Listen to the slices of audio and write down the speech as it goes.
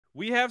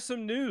We have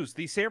some news.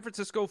 The San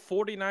Francisco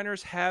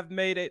 49ers have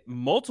made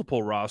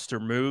multiple roster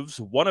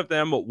moves. One of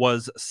them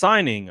was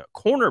signing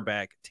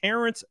cornerback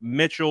Terrence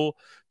Mitchell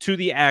to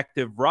the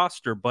active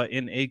roster, but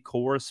in a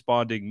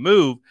corresponding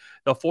move,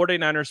 the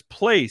 49ers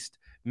placed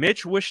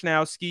Mitch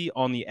Wishnowsky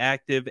on the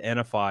active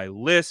NFI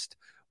list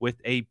with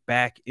a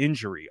back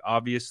injury.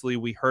 Obviously,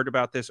 we heard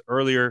about this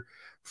earlier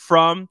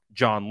from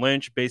John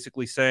Lynch,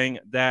 basically saying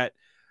that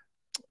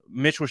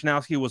Mitch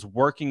Wishnowsky was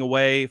working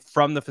away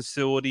from the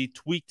facility,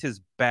 tweaked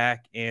his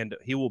back, and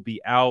he will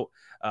be out.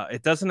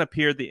 It doesn't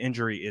appear the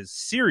injury is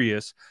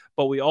serious,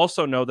 but we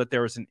also know that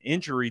there was an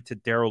injury to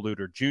Darrell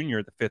Luter Jr.,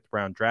 the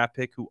fifth-round draft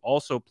pick, who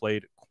also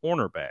played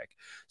cornerback.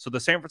 So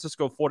the San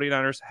Francisco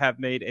 49ers have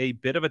made a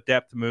bit of a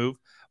depth move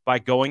by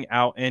going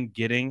out and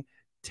getting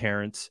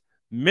Terrence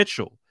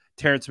Mitchell.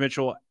 Terrence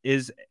Mitchell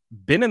is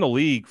been in the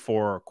league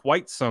for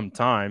quite some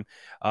time.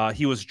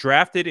 He was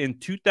drafted in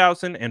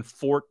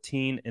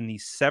 2014 in the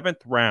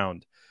 7th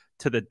round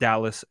to the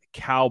Dallas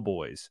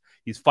Cowboys.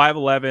 He's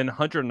 5'11",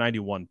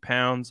 191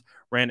 pounds,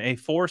 ran a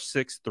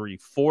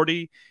 4.63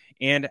 40,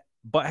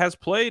 but has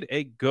played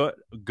a good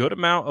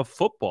amount of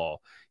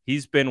football.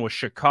 He's been with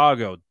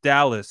Chicago,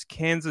 Dallas,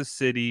 Kansas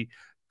City,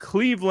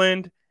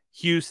 Cleveland,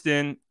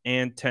 Houston,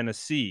 and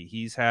Tennessee.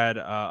 He's had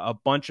a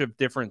bunch of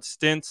different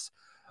stints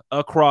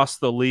across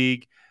the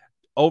league.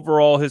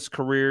 Overall, his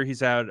career,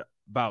 he's had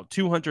about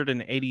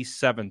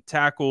 287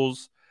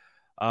 tackles.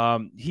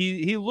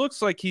 He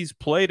looks like he's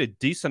played a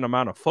decent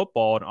amount of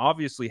football and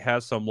obviously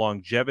has some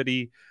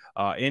longevity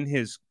in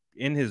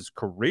his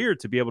career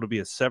to be able to be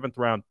a 7th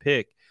round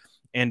pick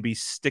and be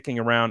sticking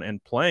around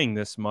and playing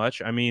this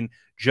much. I mean,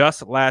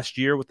 just last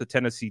year with the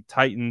Tennessee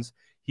Titans,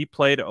 he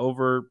played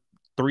over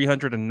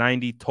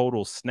 390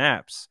 total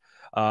snaps.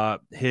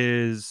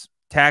 His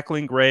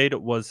tackling grade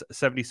was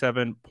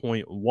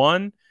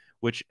 77.1,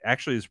 which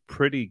actually is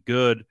pretty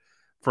good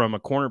from a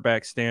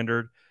cornerback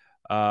standard.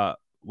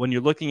 When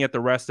you're looking at the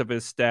rest of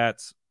his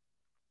stats,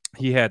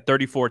 he had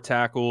 34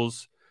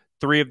 tackles,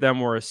 3 of them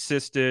were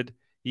assisted.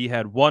 He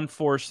had 1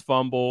 forced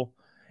fumble,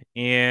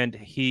 and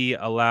he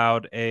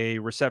allowed a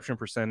reception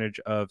percentage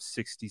of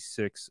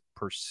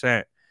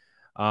 66%.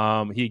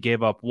 He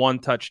gave up 1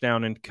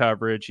 touchdown in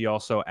coverage. He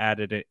also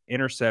added an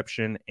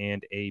interception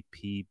and a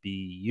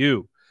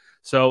PBU.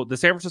 So the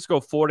San Francisco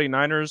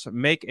 49ers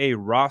make a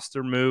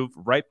roster move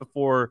right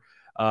before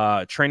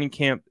training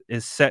camp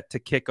is set to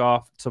kick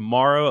off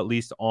tomorrow, at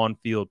least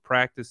on-field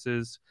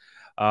practices.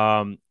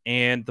 And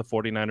the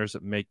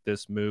 49ers make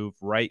this move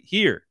right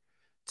here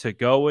to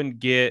go and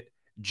get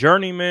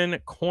journeyman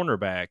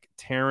cornerback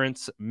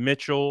Terrence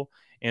Mitchell.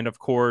 And, of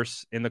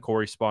course, in the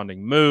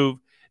corresponding move,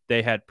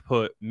 they had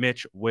put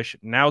Mitch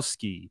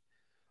Wishnowsky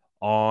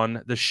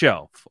on the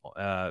shelf,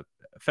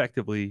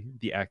 effectively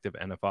the active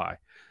NFI.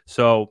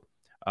 So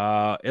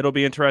it'll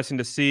be interesting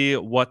to see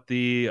what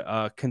the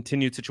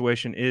continued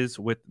situation is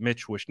with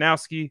Mitch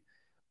Wishnowsky,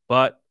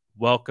 but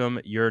welcome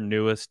your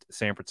newest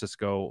San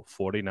Francisco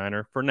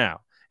 49er for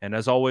now. And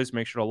as always,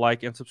 make sure to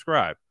like and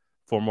subscribe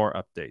for more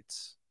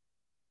updates.